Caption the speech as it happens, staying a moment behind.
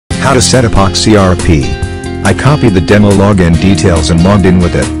How to set up ERP. I copied the demo login details and logged in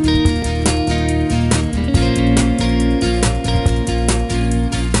with it.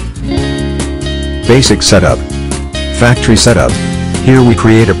 Basic setup. Factory setup. Here we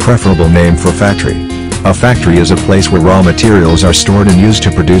create a preferable name for factory. A factory is a place where raw materials are stored and used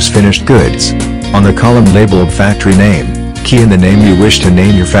to produce finished goods. On the column labeled factory name, key in the name you wish to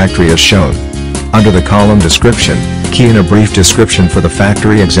name your factory as shown. Under the column description, key in a brief description for the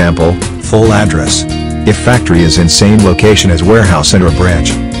factory, example, full address. If factory is in same location as warehouse and or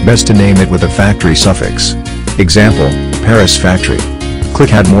branch, best to name it with a factory suffix. Example, Paris factory.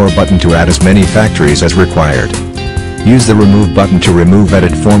 Click Add More button to add as many factories as required. Use the Remove button to remove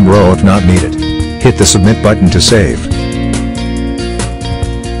edit form row if not needed. Hit the Submit button to save.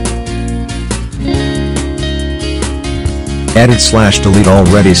 Edit/delete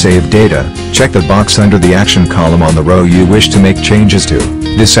already saved data. Check the box under the action column on the row you wish to make changes to.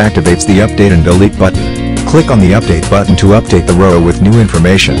 This activates the Update and Delete button. Click on the Update button to update the row with new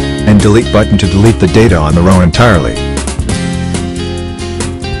information, and Delete button to delete the data on the row entirely.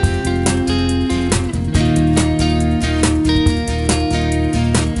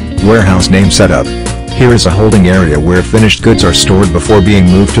 Warehouse name setup. Here is a holding area where finished goods are stored before being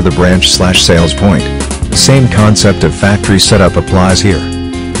moved to the branch/sales point. Same concept of factory setup applies here.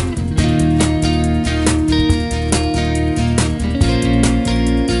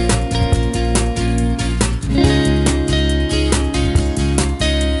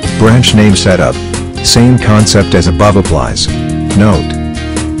 Branch name setup. Same concept as above applies. Note: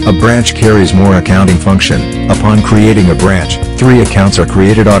 a branch carries more accounting function. Upon creating a branch, 3 accounts are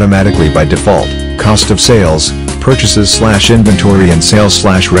created automatically by default: cost of sales, purchases/inventory and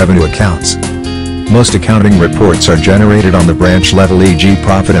sales/revenue accounts. Most accounting reports are generated on the branch level, e.g.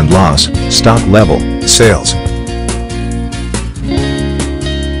 profit and loss, stock level, sales.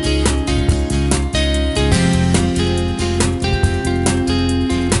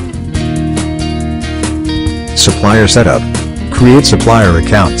 Supplier setup. Create supplier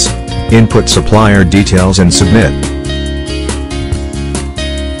accounts. Input supplier details and submit.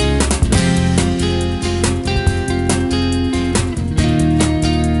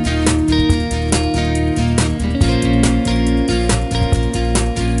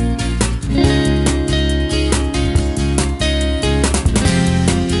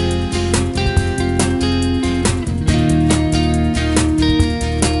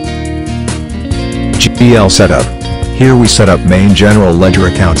 GL setup. Here we set up main general ledger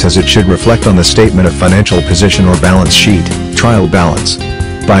accounts as it should reflect on the statement of financial position or balance sheet, trial balance.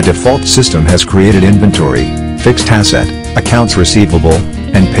 By default, system has created inventory, fixed asset, accounts receivable,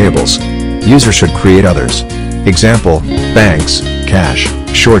 and payables. User should create others. Example, banks, cash,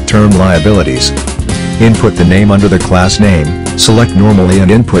 short-term liabilities. Input the name under the class name, select normally and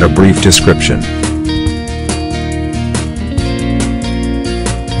input a brief description.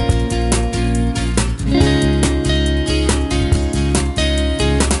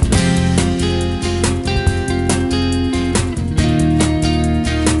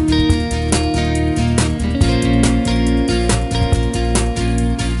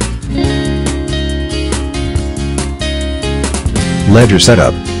 Ledger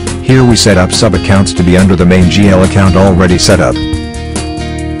setup. Here we set up sub-accounts to be under the main GL account already set up.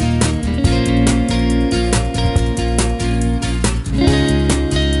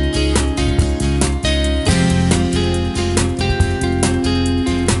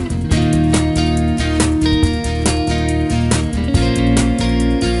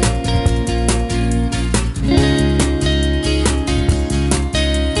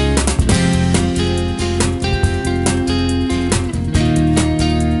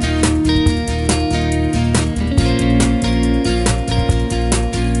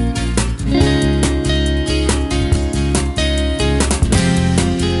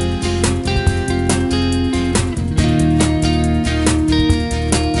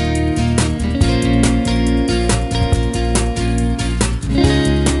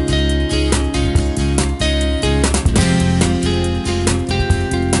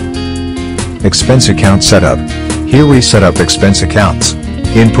 Expense account setup. Here we set up expense accounts.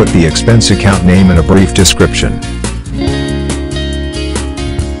 Input the expense account name and a brief description.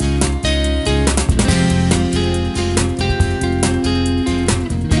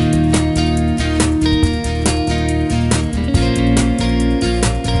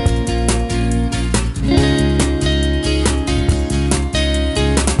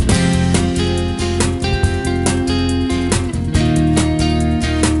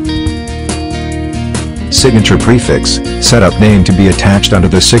 Signature prefix, setup name to be attached under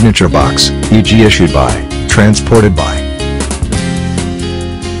the signature box, e.g. issued by, transported by.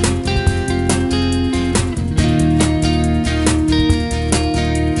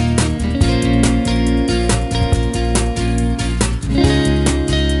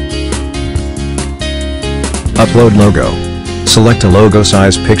 Upload logo. Select a logo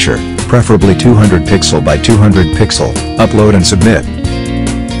size picture, preferably 200 pixel by 200 pixel, upload and submit.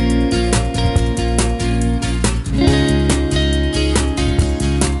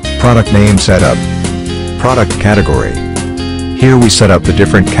 Product name setup. Product category. Here we set up the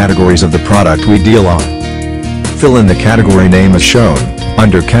different categories of the product we deal on. Fill in the category name as shown.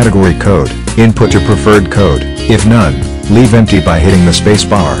 Under category code, input your preferred code. If none, leave empty by hitting the space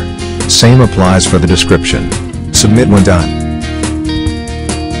bar. Same applies for the description. Submit when done.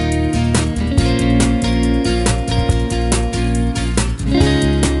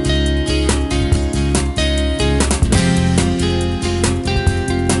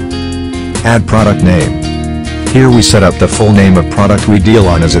 Add product name. Here we set up the full name of product we deal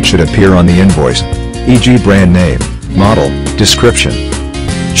on as it should appear on the invoice, e.g. brand name, model, description.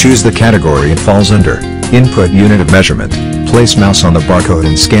 Choose the category it falls under, input unit of measurement, place mouse on the barcode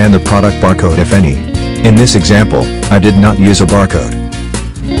and scan the product barcode if any. In this example, I did not use a barcode.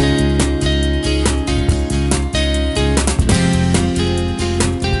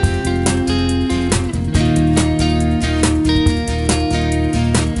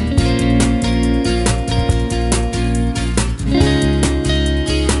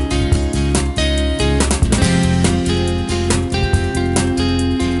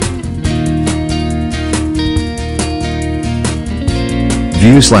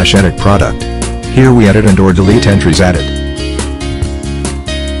 View/edit product. Here we edit and/or delete entries added.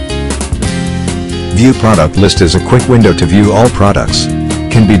 View product list is a quick window to view all products.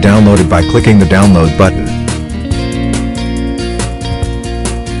 Can be downloaded by clicking the download button.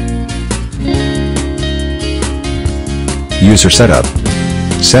 User setup.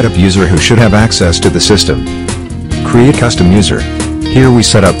 Set up user who should have access to the system. Create custom user. Here we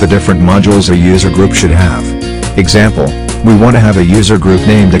set up the different modules a user group should have. Example, we want to have a user group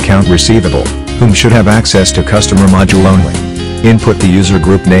named account receivable, whom should have access to customer module only. Input the user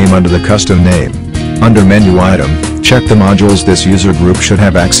group name under the custom name. Under menu item, check the modules this user group should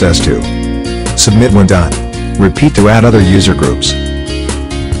have access to. Submit when done. Repeat to add other user groups.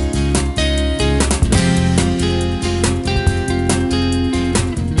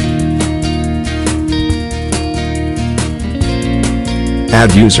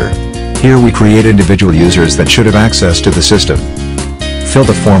 Add user. Here we create individual users that should have access to the system. Fill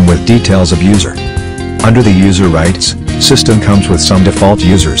the form with details of user. Under the user rights, system comes with some default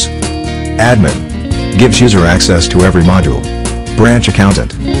users. Admin gives user access to every module. Branch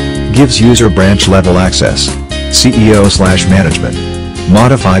accountant gives user branch level access. CEO/management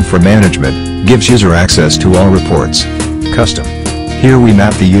modified for management gives user access to all reports. Custom. Here we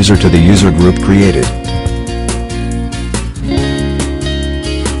map the user to the user group created.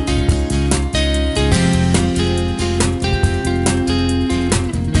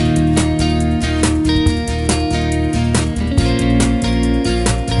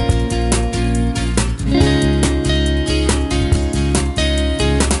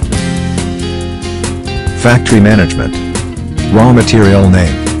 Factory management. Raw material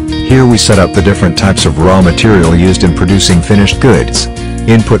name. Here we set up the different types of raw material used in producing finished goods.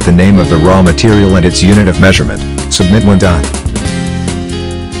 Input the name of the raw material and its unit of measurement. Submit when done.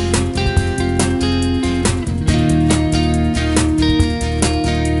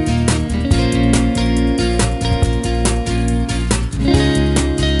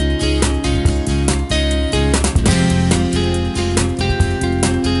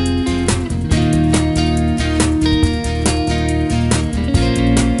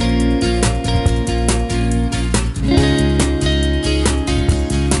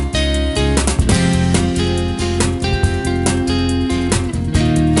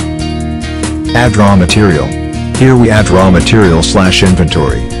 Add raw material. Here we add raw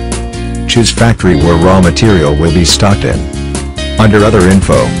material/inventory. Choose factory where raw material will be stocked in. Under other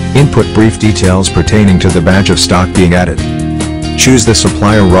info, input brief details pertaining to the batch of stock being added. Choose the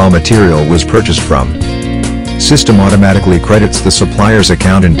supplier raw material was purchased from. System automatically credits the supplier's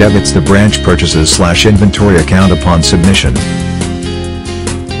account and debits the branch purchases/inventory account upon submission.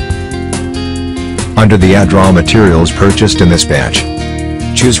 Under the add raw materials purchased in this batch,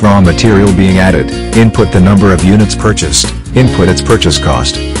 choose raw material being added, input the number of units purchased, input its purchase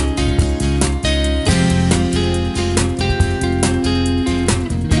cost.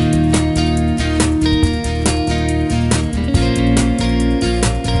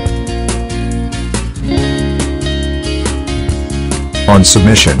 On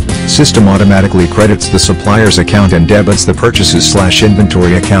submission, system automatically credits the supplier's account and debits the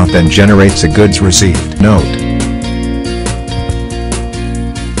purchases/inventory account, then generates a goods received note.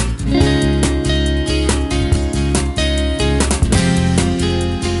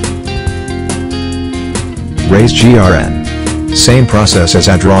 Raise GRN. Same process as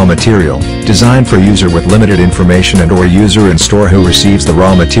add raw material, designed for user with limited information and/or user in store who receives the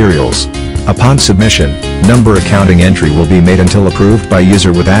raw materials. Upon submission, number accounting entry will be made until approved by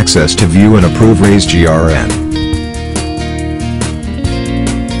user with access to view and approve Raise GRN.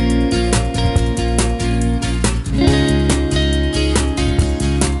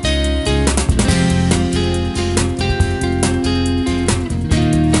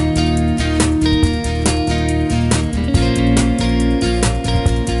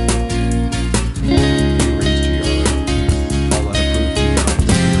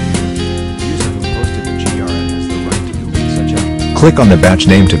 Click on the batch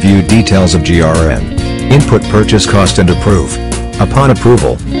name to view details of GRN. Input purchase cost and approve. Upon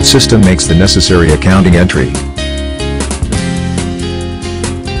approval, system makes the necessary accounting entry.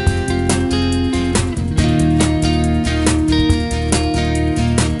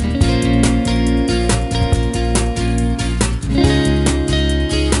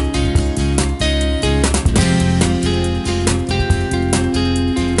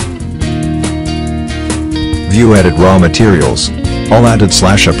 View added raw materials. All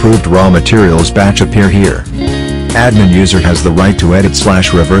added/approved raw materials batch appear here. Admin user has the right to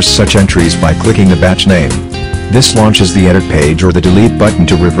edit/reverse such entries by clicking the batch name. This launches the edit page or the delete button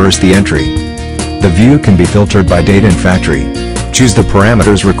to reverse the entry. The view can be filtered by date in factory. Choose the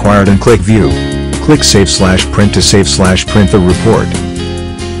parameters required and click view. Click save/print to save/print the report.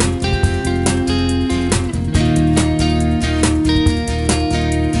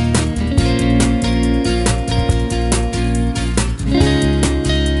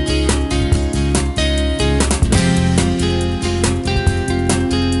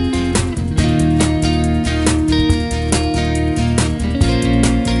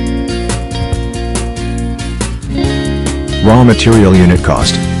 Raw material unit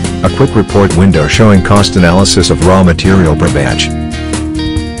cost. A quick report window showing cost analysis of raw material per batch.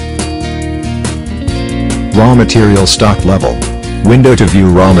 Raw material stock level. Window to view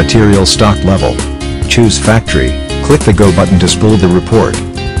raw material stock level. Choose factory, click the Go button to spool the report.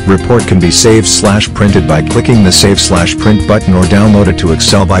 Report can be saved/printed by clicking the Save/Print button or downloaded to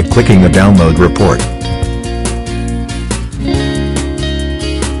Excel by clicking the Download Report.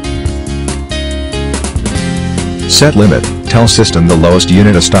 Set limit. Tell system the lowest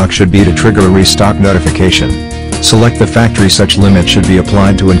unit of stock should be to trigger a restock notification. Select the factory such limit should be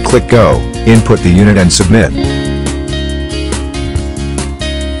applied to and click Go, input the unit and submit.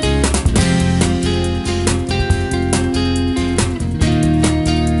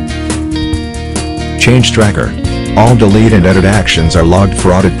 Change tracker. All delete and edit actions are logged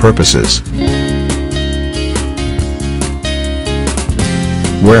for audit purposes.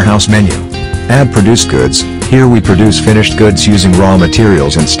 Warehouse menu. Add produced goods. Here we produce finished goods using raw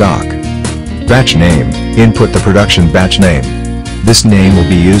materials in stock. Batch name. Input the production batch name. This name will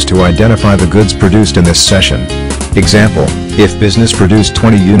be used to identify the goods produced in this session. Example, if business produced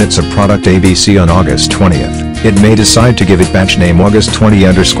 20 units of product ABC on August 20th, it may decide to give it batch name August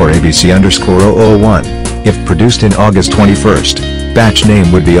 20_ABC_001. If produced in August 21st, batch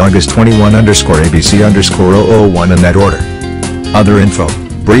name would be August 21_ABC_001 in that order. Other info.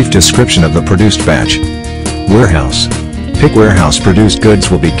 Brief description of the produced batch. Warehouse. Pick warehouse produced goods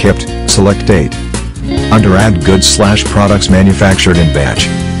will be kept, select date. Under add goods/products manufactured in batch.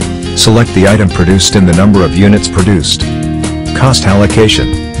 Select the item produced and the number of units produced. Cost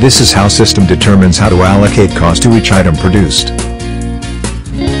allocation. This is how system determines how to allocate cost to each item produced.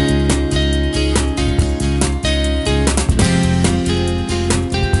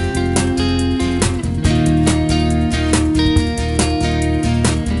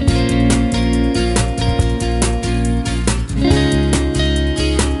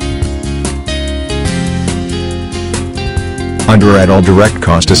 Under add all direct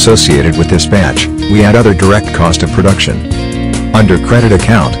cost associated with this batch, we add other direct cost of production. Under credit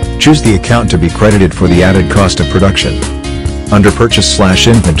account, choose the account to be credited for the added cost of production. Under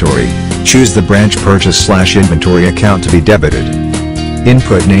purchase/inventory, choose the branch purchase/inventory account to be debited.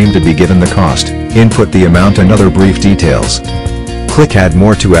 Input name to be given the cost, input the amount and other brief details. Click add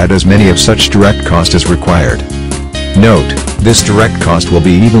more to add as many of such direct cost as required. Note, this direct cost will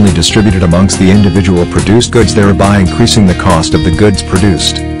be evenly distributed amongst the individual produced goods, thereby increasing the cost of the goods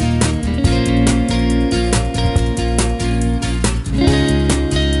produced.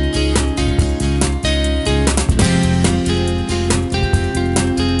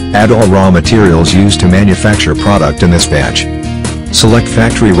 Add all raw materials used to manufacture product in this batch. Select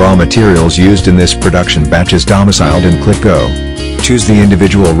factory raw materials used in this production batch is domiciled and click Go. Choose the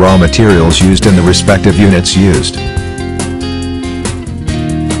individual raw materials used in the respective units used.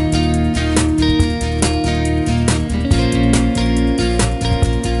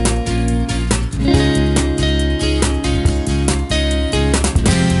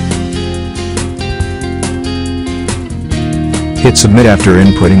 Hit submit after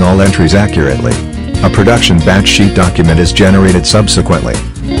inputting all entries accurately. A production batch sheet document is generated subsequently.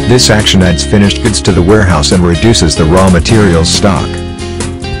 This action adds finished goods to the warehouse and reduces the raw materials stock.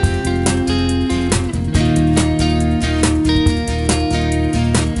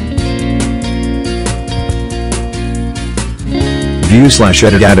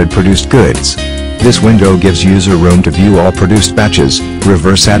 View/edit added produced goods. This window gives user room to view all produced batches.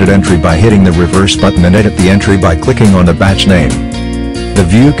 Reverse added entry by hitting the reverse button and edit the entry by clicking on the batch name. The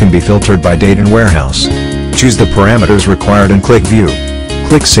view can be filtered by date and warehouse. Choose the parameters required and click View.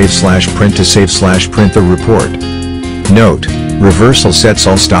 Click Save/Print to save/print the report. Note: reversal sets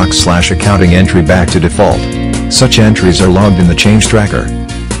all stock/accounting entry back to default. Such entries are logged in the change tracker.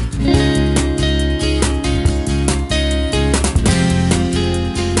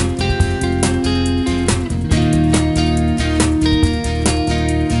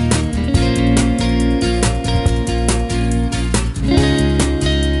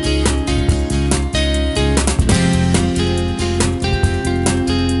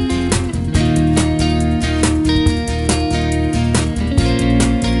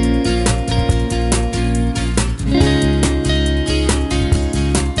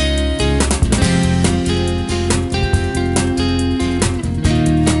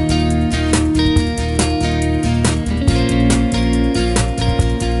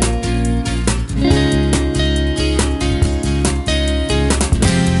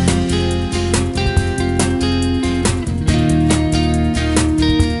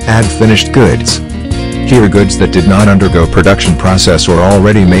 Add finished goods. Here goods that did not undergo production process or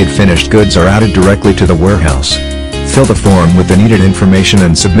already made finished goods are added directly to the warehouse. Fill the form with the needed information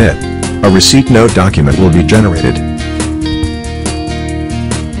and submit. A receipt note document will be generated.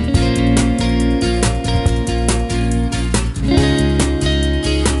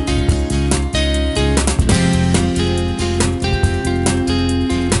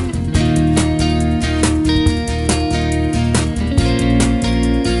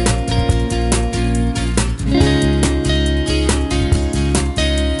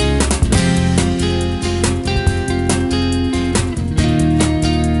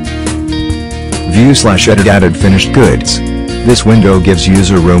 View/edit added finished goods. This window gives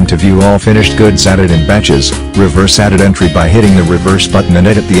user room to view all finished goods added in batches. Reverse added entry by hitting the reverse button and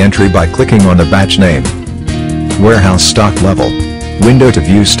edit the entry by clicking on the batch name. Warehouse stock level. Window to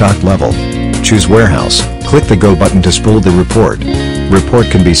view stock level. Choose warehouse. Click the Go button to spool the report. Report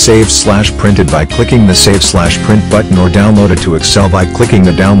can be saved/printed by clicking the Save/Print button or downloaded to Excel by clicking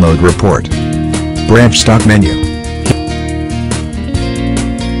the Download Report. Branch stock menu.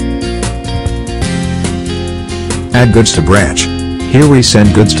 Add goods to branch. Here we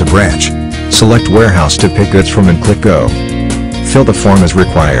send goods to branch. Select warehouse to pick goods from and click Go. Fill the form as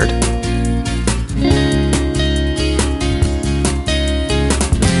required.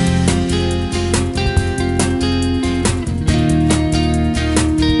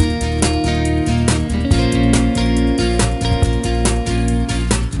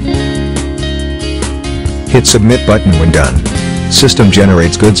 Hit submit button when done. System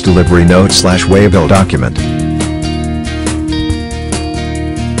generates goods delivery note/waybill document.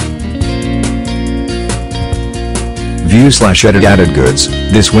 View/edit added goods.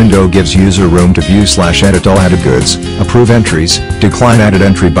 This window gives user room to view/edit all added goods, approve entries, decline added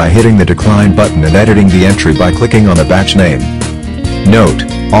entry by hitting the decline button and editing the entry by clicking on the batch name. Note: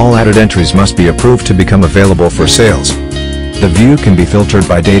 all added entries must be approved to become available for sales. The view can be filtered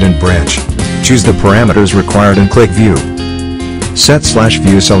by date and branch. Choose the parameters required and click View.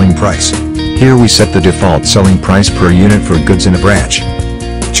 Set/view selling price. Here we set the default selling price per unit for goods in a branch.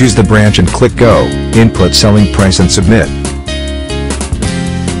 Choose the branch and click Go, input selling price and submit.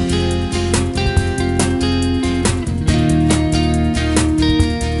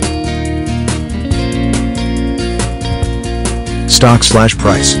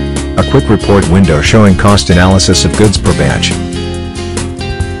 Stock/price. A quick report window showing cost analysis of goods per batch.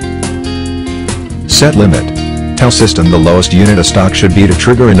 Set limit. Tell system the lowest unit of stock should be to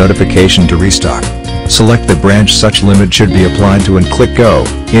trigger a notification to restock. Select the branch such limit should be applied to and click Go,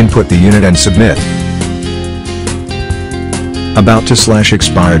 input the unit and submit. About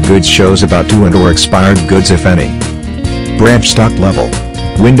to/expired goods shows about to and/or expired goods if any. Branch stock level.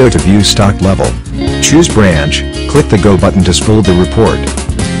 Window to view stock level. Choose branch, click the Go button to spool the report.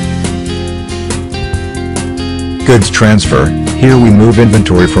 Goods transfer. Here we move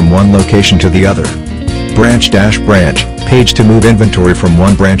inventory from one location to the other. Branch-branch, page to move inventory from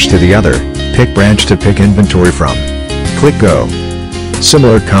one branch to the other. Pick branch to pick inventory from. Click Go.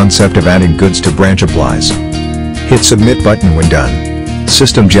 Similar concept of adding goods to branch applies. Hit submit button when done.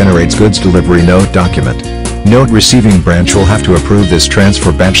 System generates goods delivery note document. Note: receiving branch will have to approve this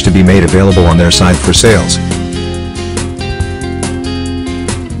transfer batch to be made available on their side for sales.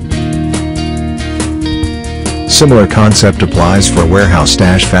 Similar concept applies for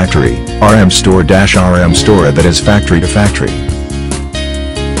warehouse-factory, RM store-RM store, that is factory to factory.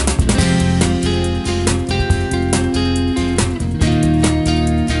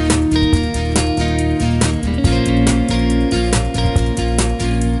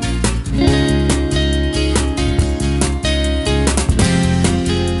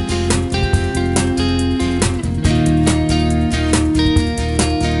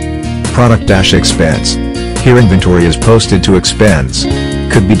 Product-expense. Here inventory is posted to expense.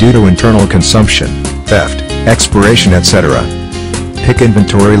 Could be due to internal consumption, theft, expiration, etc. Pick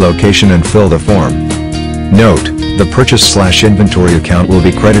inventory location and fill the form. Note: the purchase/inventory account will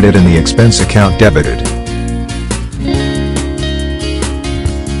be credited and the expense account debited.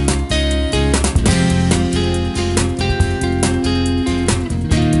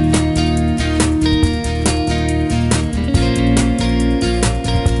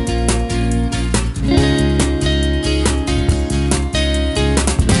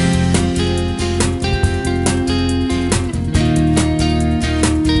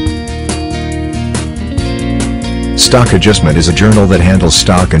 Stock adjustment is a journal that handles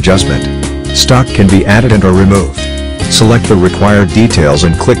stock adjustment. Stock can be added and or removed. Select the required details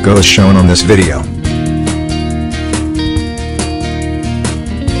and click Go as shown on this video.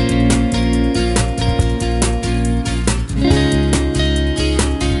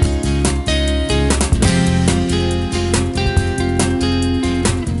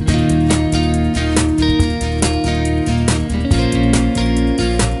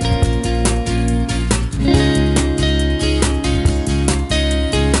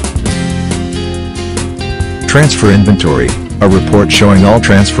 Transfer inventory, a report showing all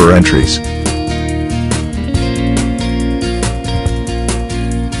transfer entries.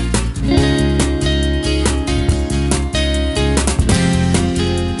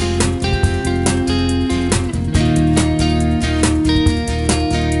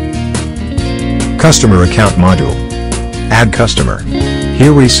 Customer account module. Add customer.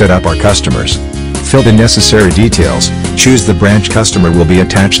 Here we set up our customers. Fill the necessary details, choose the branch customer will be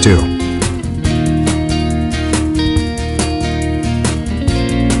attached to.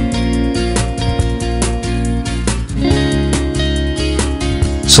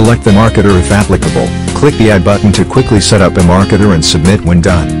 Select the marketer if applicable, click the Add button to quickly set up a marketer and submit when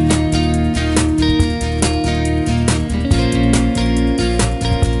done.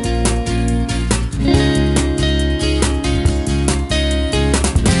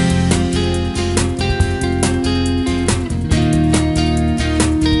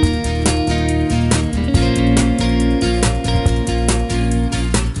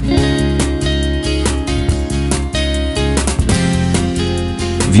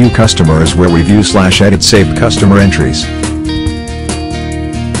 View customer is where we view/edit saved customer entries.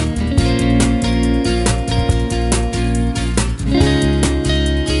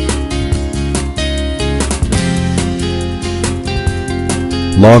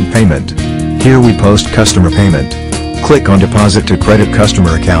 Log payment. Here we post customer payment. Click on deposit to credit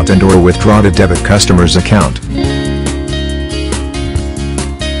customer account and or withdraw to debit customer's account.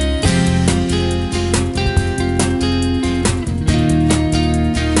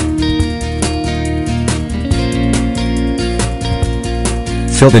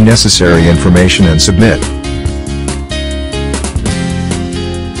 Fill the necessary information and submit.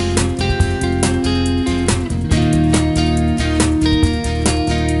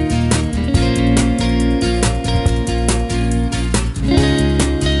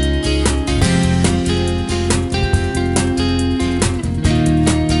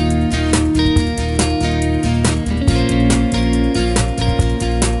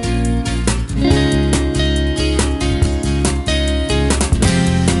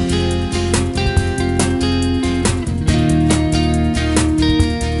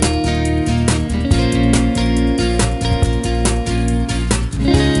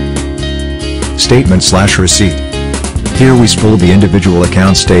 Statement/receipt. Here we spool the individual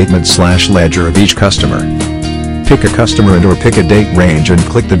account statement/ledger of each customer. Pick a customer and or pick a date range and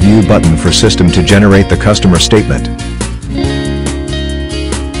click the View button for system to generate the customer statement.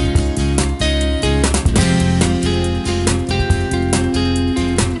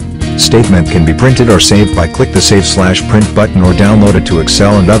 Statement can be printed or saved by click the Save/Print button or download it to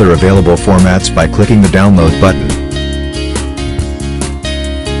Excel and other available formats by clicking the Download button.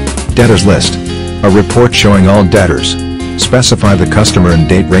 Debtors list. A report showing all debtors. Specify the customer and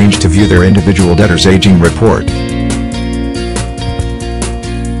date range to view their individual debtors aging report.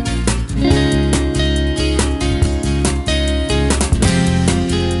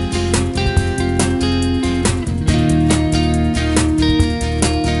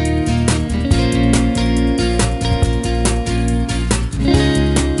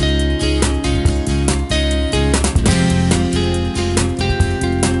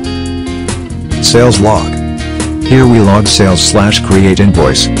 Sales log. Here we log sales / create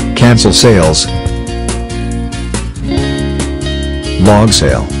invoice, cancel sales. Log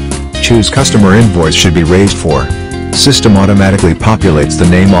sale. Choose customer invoice should be raised for. System automatically populates the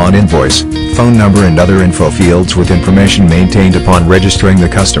name on invoice, phone number and other info fields with information maintained upon registering the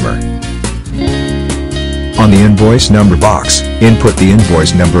customer. On the invoice number box, input the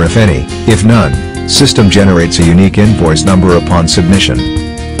invoice number if any. If none, system generates a unique invoice number upon submission.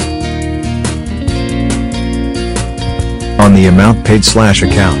 On the amount paid /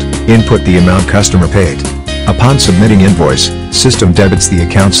 account, input the amount customer paid. Upon submitting invoice, system debits the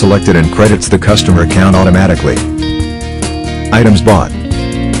account selected and credits the customer account automatically. Items bought.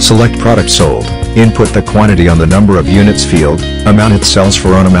 Select product sold, input the quantity on the number of units field, amount it sells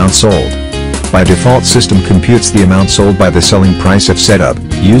for on amount sold. By default system computes the amount sold by the selling price if set up,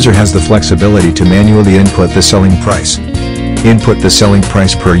 user has the flexibility to manually input the selling price. Input the selling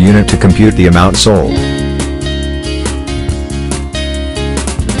price per unit to compute the amount sold.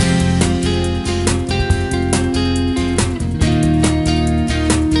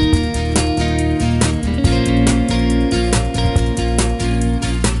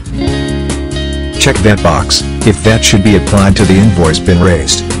 Check VAT box, if VAT should be applied to the invoice been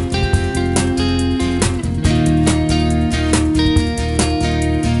raised.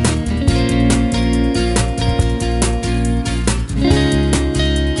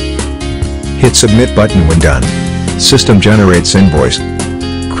 Hit submit button when done. System generates invoice.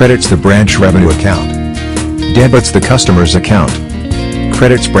 Credits the branch revenue account. Debits the customer's account.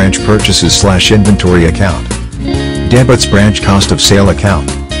 Credits branch purchases / inventory account. Debits branch cost of sale account.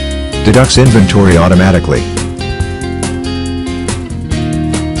 Deducts inventory automatically.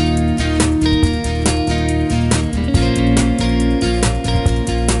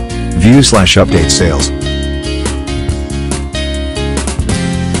 View / update sales.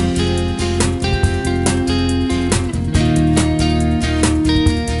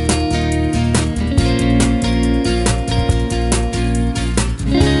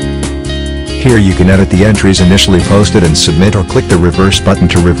 Here you can edit the entries initially posted and submit or click the reverse button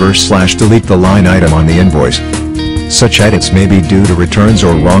to reverse / delete the line item on the invoice. Such edits may be due to returns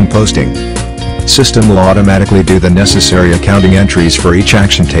or wrong posting. System will automatically do the necessary accounting entries for each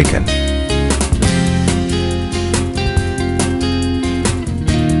action taken.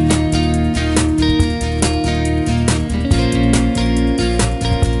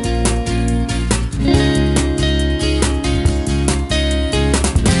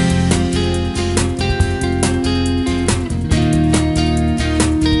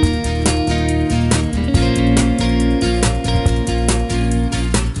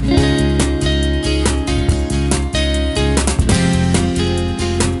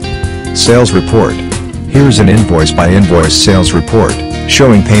 Sales report. Here's an invoice by invoice sales report,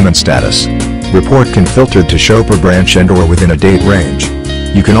 showing payment status. Report can filter to show per branch and/or within a date range.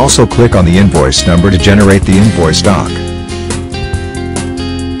 You can also click on the invoice number to generate the invoice doc.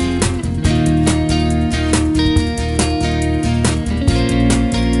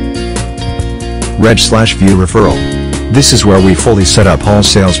 Reg/view referral. This is where we fully set up all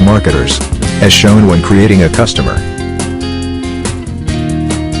sales marketers, as shown when creating a customer.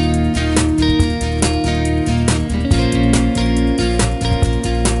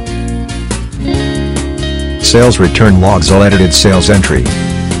 Sales return logs all edited sales entry.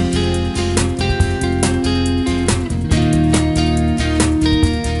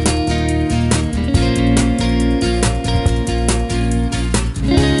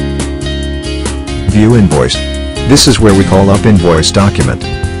 View invoice. This is where we call up invoice document.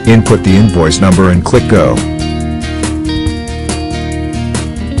 Input the invoice number and click go.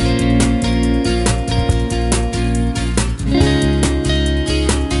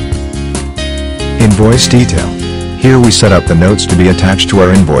 Invoice detail. Here we set up the notes to be attached to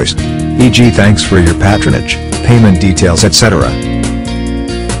our invoice, e.g. thanks for your patronage, payment details, etc.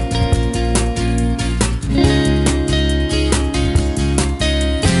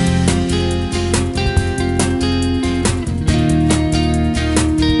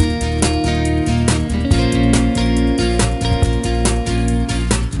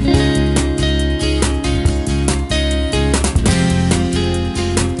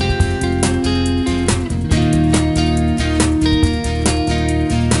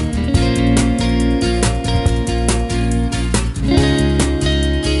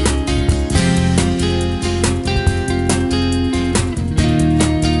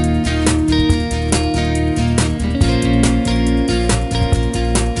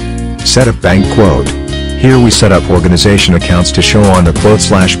 Setup bank quote. Here we set up organization accounts to show on the quote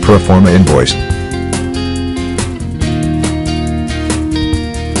 / pro forma invoice.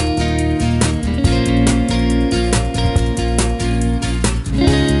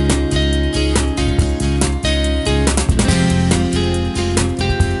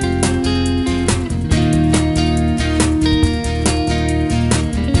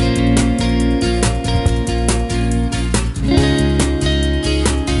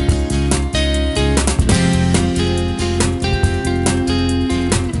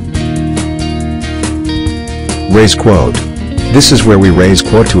 Raise quote. This is where we raise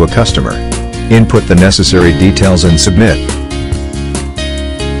quote to a customer. Input the necessary details and submit.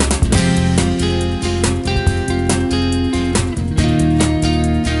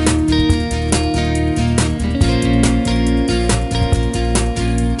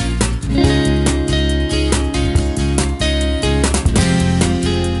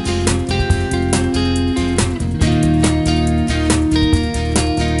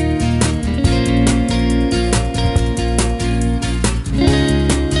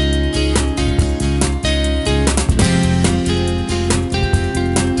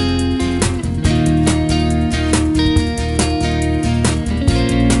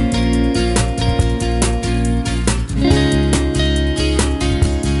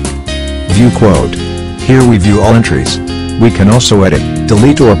 View quote. Here we view all entries. We can also edit,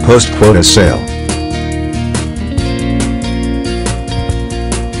 delete or post quote as sale.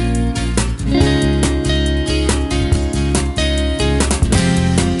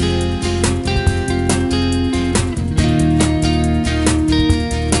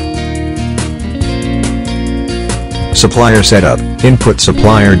 Supplier setup. Input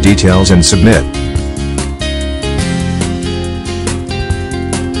supplier details and submit.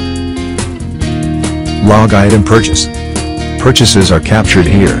 Log item purchase. Purchases are captured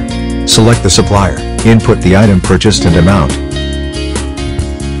here. Select the supplier, input the item purchased and amount.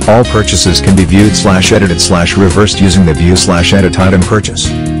 All purchases can be viewed/edited/reversed using the view/edit item purchase.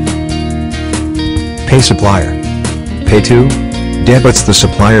 Pay supplier. Pay to debits the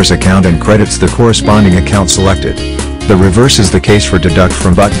supplier's account and credits the corresponding account selected. The reverse is the case for deduct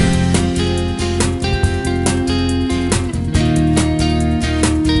from button.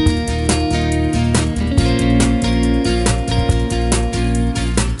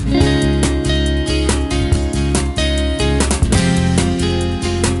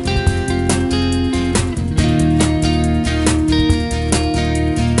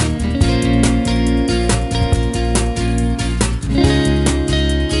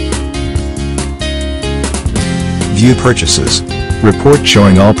 View purchases. Report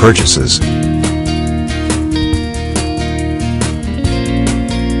showing all purchases.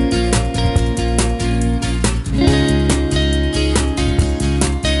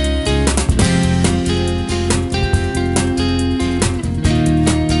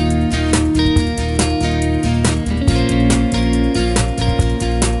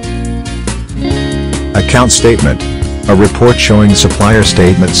 Account statement. A report showing supplier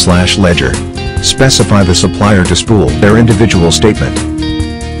statement/ledger. Specify the supplier to spool their individual statement.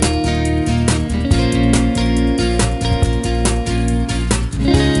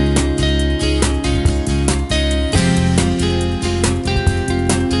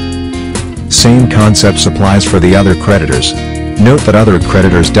 Same concept applies for the other creditors. Note that other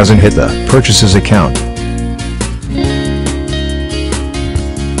creditors doesn't hit the purchases account.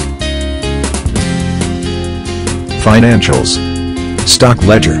 Financials. Stock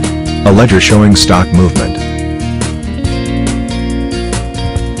ledger. A ledger showing stock movement.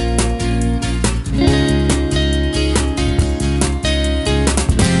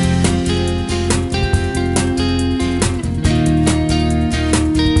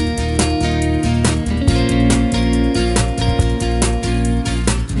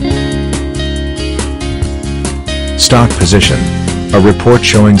 Stock position. A report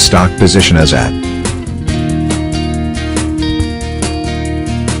showing stock position as at.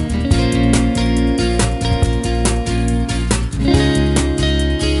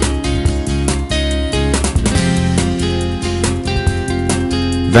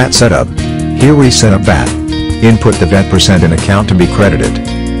 VAT setup. Here we set up VAT. Input the VAT percent in account to be credited.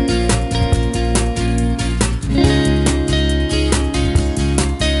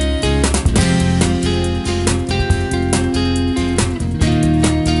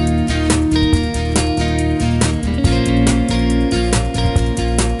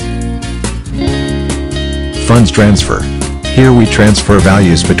 Funds transfer. Here we transfer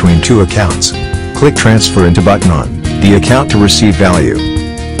values between two accounts. Click Transfer into button on the account to receive value.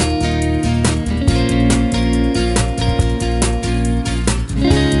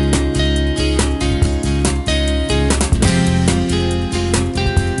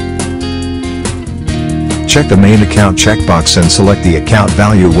 Check the main account checkbox and select the account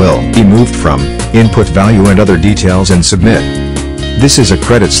value will be moved from, input value and other details and submit. This is a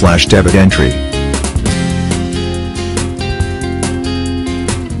credit/debit entry.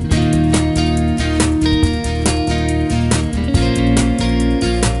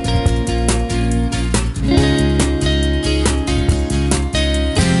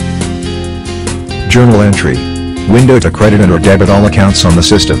 Journal entry. Window to credit and or debit all accounts on the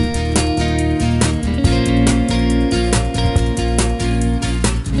system.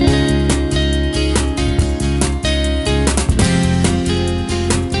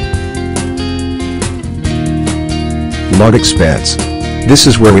 Log expense. This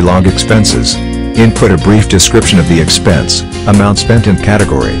is where we log expenses. Input a brief description of the expense, amount spent and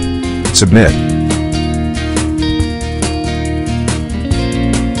category. Submit.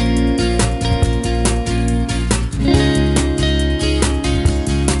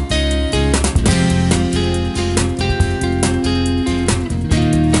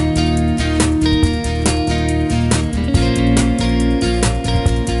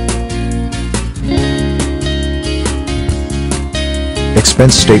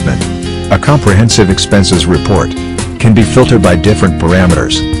 Expense statement. A comprehensive expenses report can be filtered by different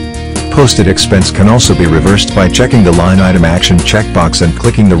parameters. Posted expense can also be reversed by checking the line item action checkbox and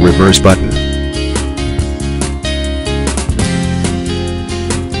clicking the reverse button.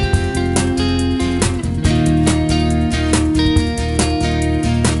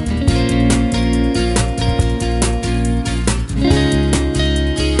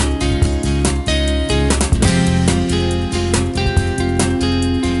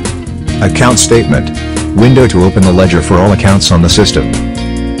 Account statement. Window to open the ledger for all accounts on the system.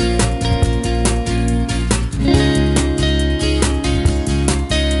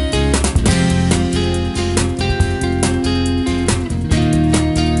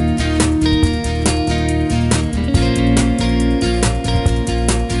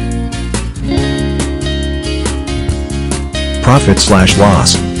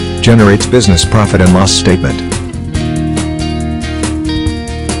 Profit/loss. Generates business profit and loss statement.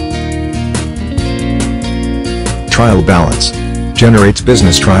 Trial balance. Generates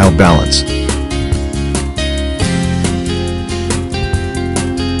business trial balance.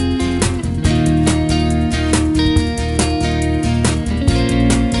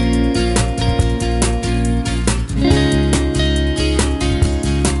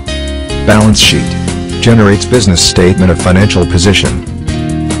 Balance sheet. Generates business statement of financial position.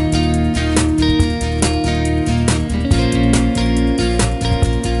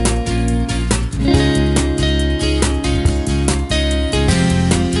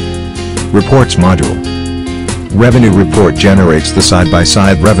 Reports module. Revenue report generates the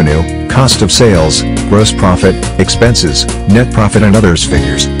side-by-side revenue, cost of sales, gross profit, expenses, net profit and others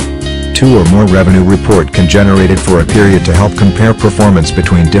figures. Two or more revenue report can generate it for a period to help compare performance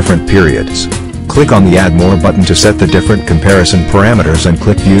between different periods. Click on the Add More button to set the different comparison parameters and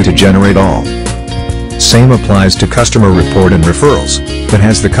click View to generate all. Same applies to customer report and referrals, but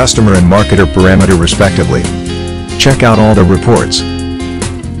has the customer and marketer parameter respectively. Check out all the reports.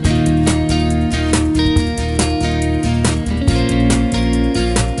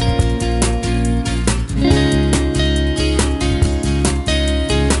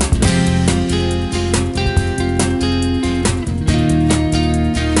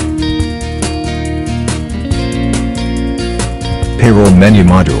 Payroll menu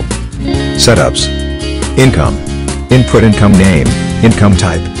module. Setups. Income. Input income name, income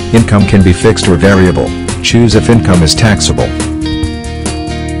type. Income can be fixed or variable. Choose if income is taxable.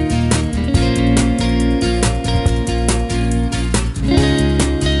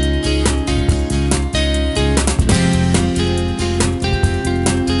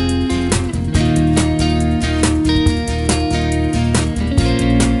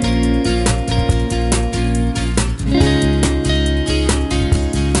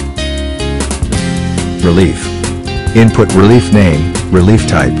 Relief. Input relief name, relief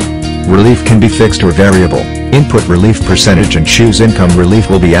type. Relief can be fixed or variable. Input relief percentage and choose income relief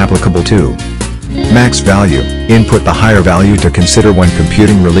will be applicable to. Max value. Input the higher value to consider when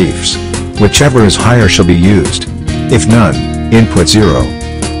computing reliefs. Whichever is higher shall be used. If none, input 0.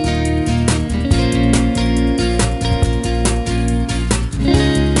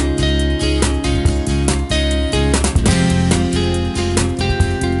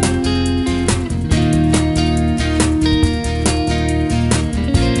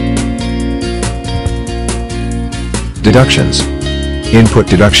 Deductions. Input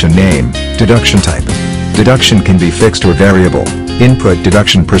deduction name, deduction type. Deduction can be fixed or variable. Input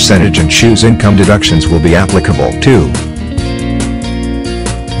deduction percentage and choose income deductions will be applicable to.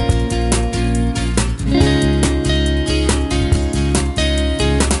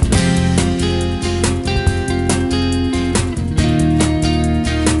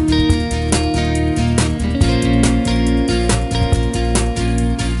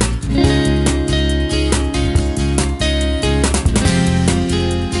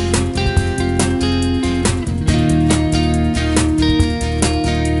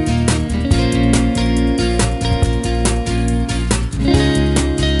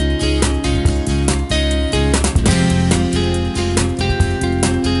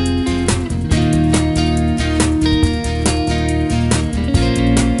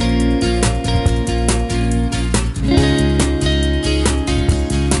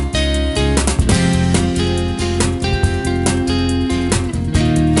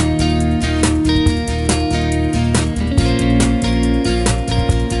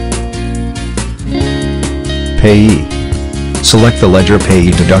 Payee. Select the ledger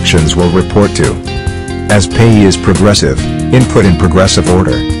payee deductions will report to. As payee is progressive, input in progressive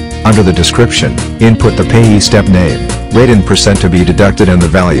order. Under the description, input the payee step name, rate in percent to be deducted and the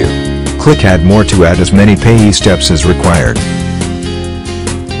value. Click Add More to add as many payee steps as required.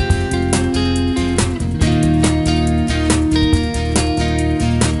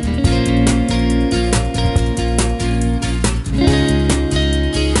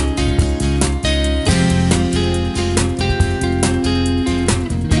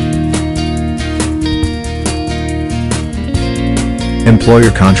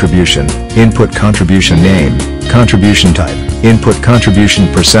 Employer contribution, input contribution name, contribution type, input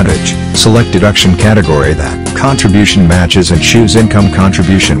contribution percentage, select deduction category that contribution matches and choose income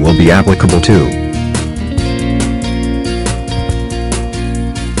contribution will be applicable to.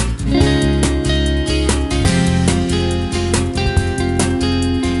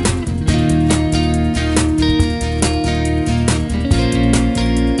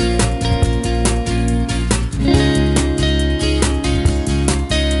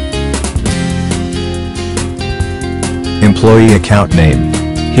 Employee account name.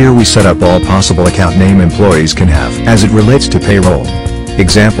 Here we set up all possible account name employees can have as it relates to payroll.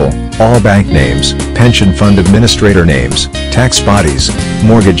 Example, all bank names, pension fund administrator names, tax bodies,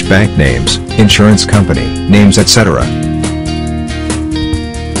 mortgage bank names, insurance company names, etc.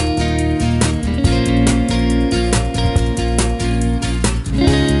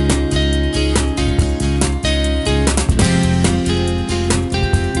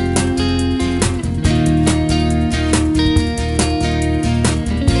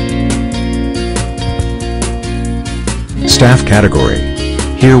 Staff category.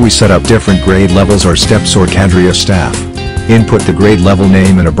 Here we set up different grade levels or steps or cadre of staff. Input the grade level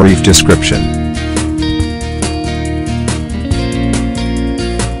name and a brief description.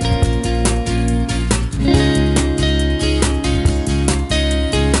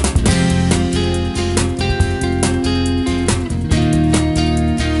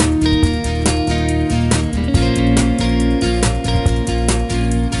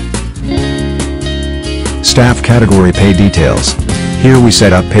 Staff category pay details. Here we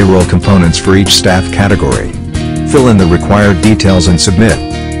set up payroll components for each staff category. Fill in the required details and submit.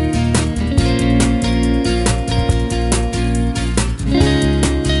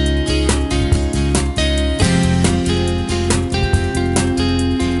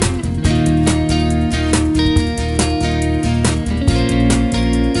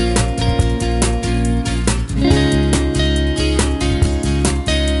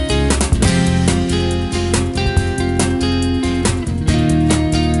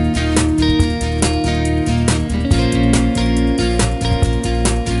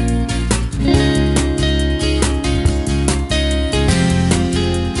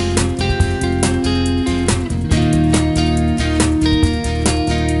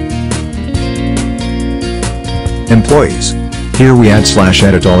 Employees. Here we add /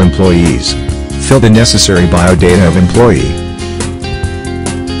 edit all employees. Fill the necessary biodata of employee.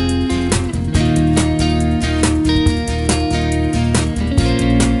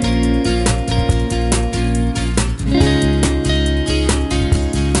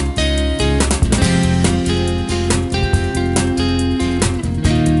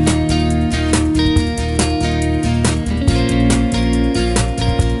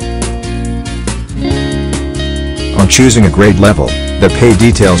 On choosing a grade level, the pay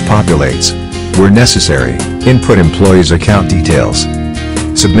details populates. Where necessary, input employee's account details.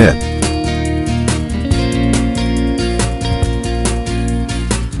 Submit.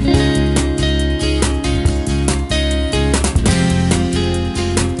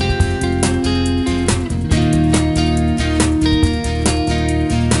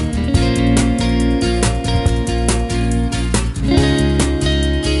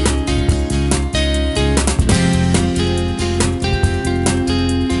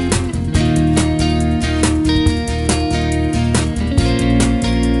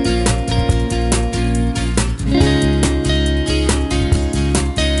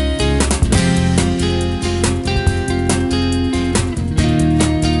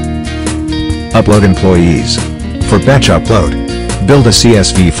 Upload employees. For batch upload, build a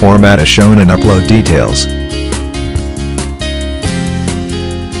CSV format as shown and upload details.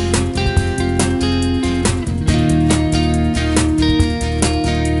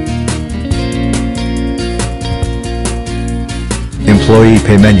 Employee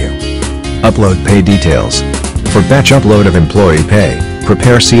pay menu. Upload pay details. For batch upload of employee pay,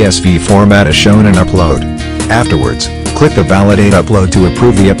 prepare CSV format as shown and upload. Afterwards, click the Validate Upload to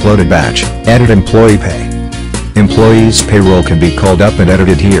approve the uploaded batch. Edit employee pay. Employees' payroll can be called up and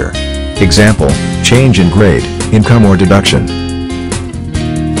edited here. Example, change in grade, income or deduction.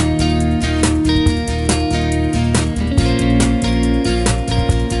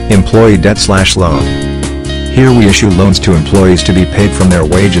 Employee debt/loan. Here we issue loans to employees to be paid from their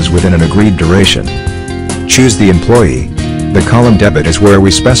wages within an agreed duration. Choose the employee. The column debit is where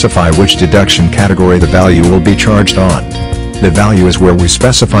we specify which deduction category the value will be charged on. The value is where we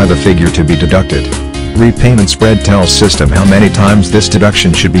specify the figure to be deducted. Repayment spread tells system how many times this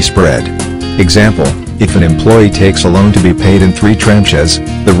deduction should be spread. Example, if an employee takes a loan to be paid in 3 tranches,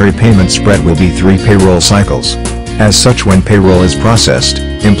 the repayment spread will be 3 payroll cycles. As such, when payroll is processed,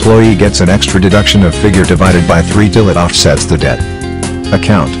 employee gets an extra deduction of figure divided by 3 till it offsets the debt.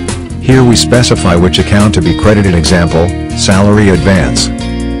 Account. Here we specify which account to be credited. Example, salary advance.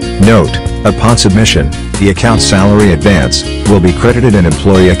 Note, upon submission, the account salary advance will be credited and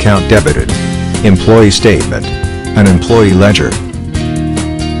employee account debited. Employee statement. An employee ledger.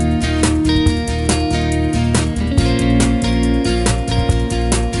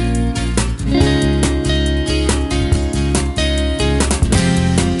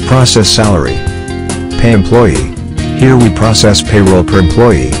 Process salary. Pay employee. Here we process payroll per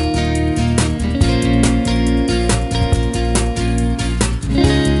employee.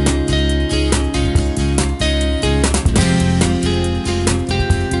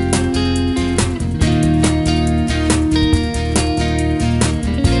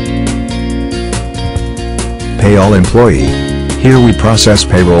 Pay all employee. Here we process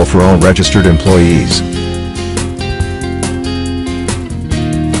payroll for all registered employees.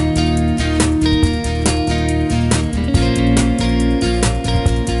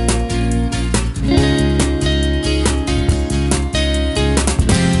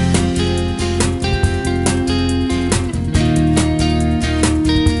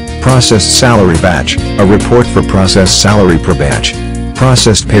 Processed salary batch, a report for processed salary per batch.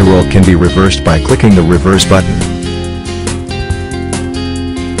 Processed payroll can be reversed by clicking the reverse button.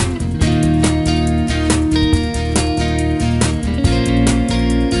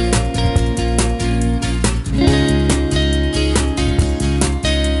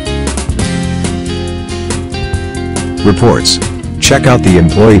 Reports. Check out the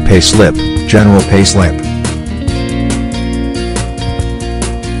employee pay slip, general pay slip.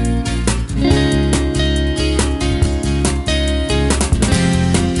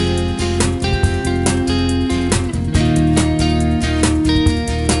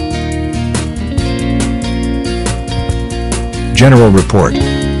 General report.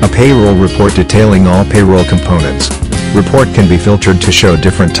 A payroll report detailing all payroll components. Report can be filtered to show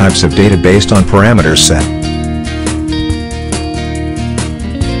different types of data based on parameters set.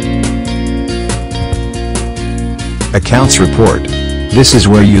 Accounts report. This is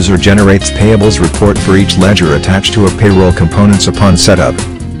where user generates payables report for each ledger attached to a payroll components upon setup.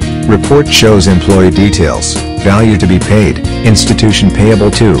 Report shows employee details, value to be paid, institution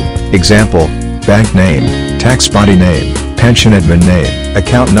payable to, example, bank name, tax body name, pension admin name,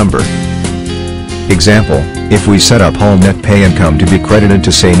 account number. Example, if we set up all net pay income to be credited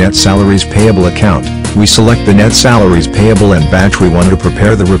to say net salaries payable account, we select the net salaries payable and batch we want to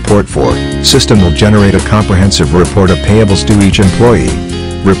prepare the report for. System will generate a comprehensive report of payables to each employee.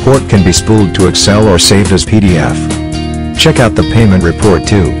 Report can be spooled to Excel or saved as PDF. Check out the payment report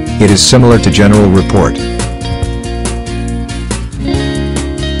too. It is similar to general report.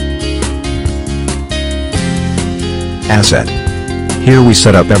 Asset. Here we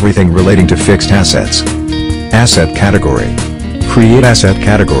set up everything relating to fixed assets. Asset category. Create asset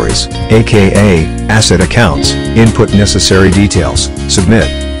categories, aka asset accounts, input necessary details, submit.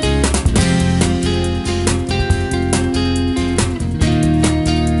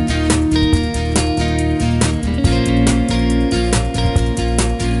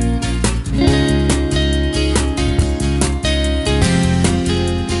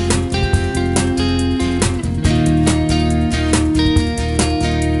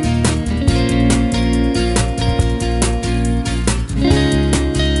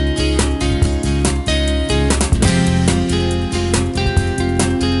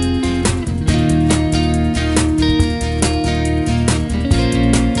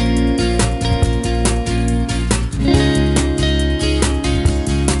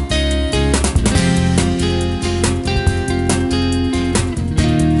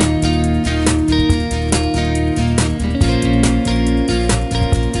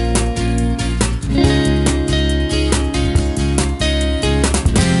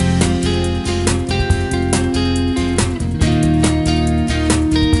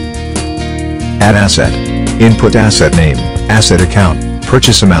 Add asset. Input asset name, asset account,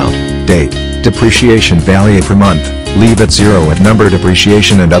 purchase amount, date, depreciation value per month, Leave at 0 if number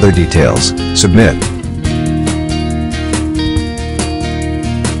depreciation and other details. Submit.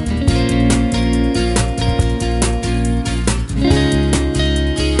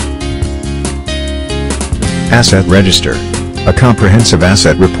 Asset Register. A comprehensive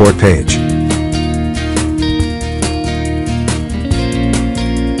asset report page.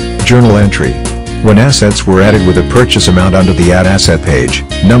 Journal entry. When assets were added with a purchase amount under the Add Asset page,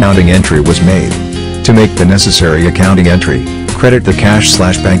 no accounting entry was made. To make the necessary accounting entry, credit the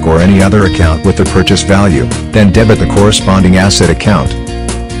cash/bank or any other account with the purchase value, then debit the corresponding asset account.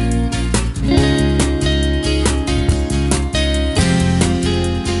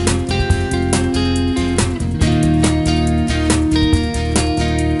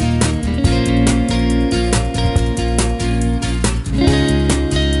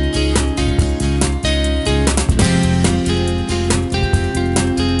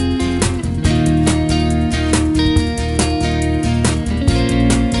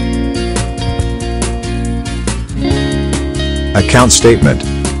 Account statement.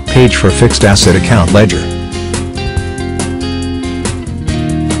 Page for fixed asset account ledger.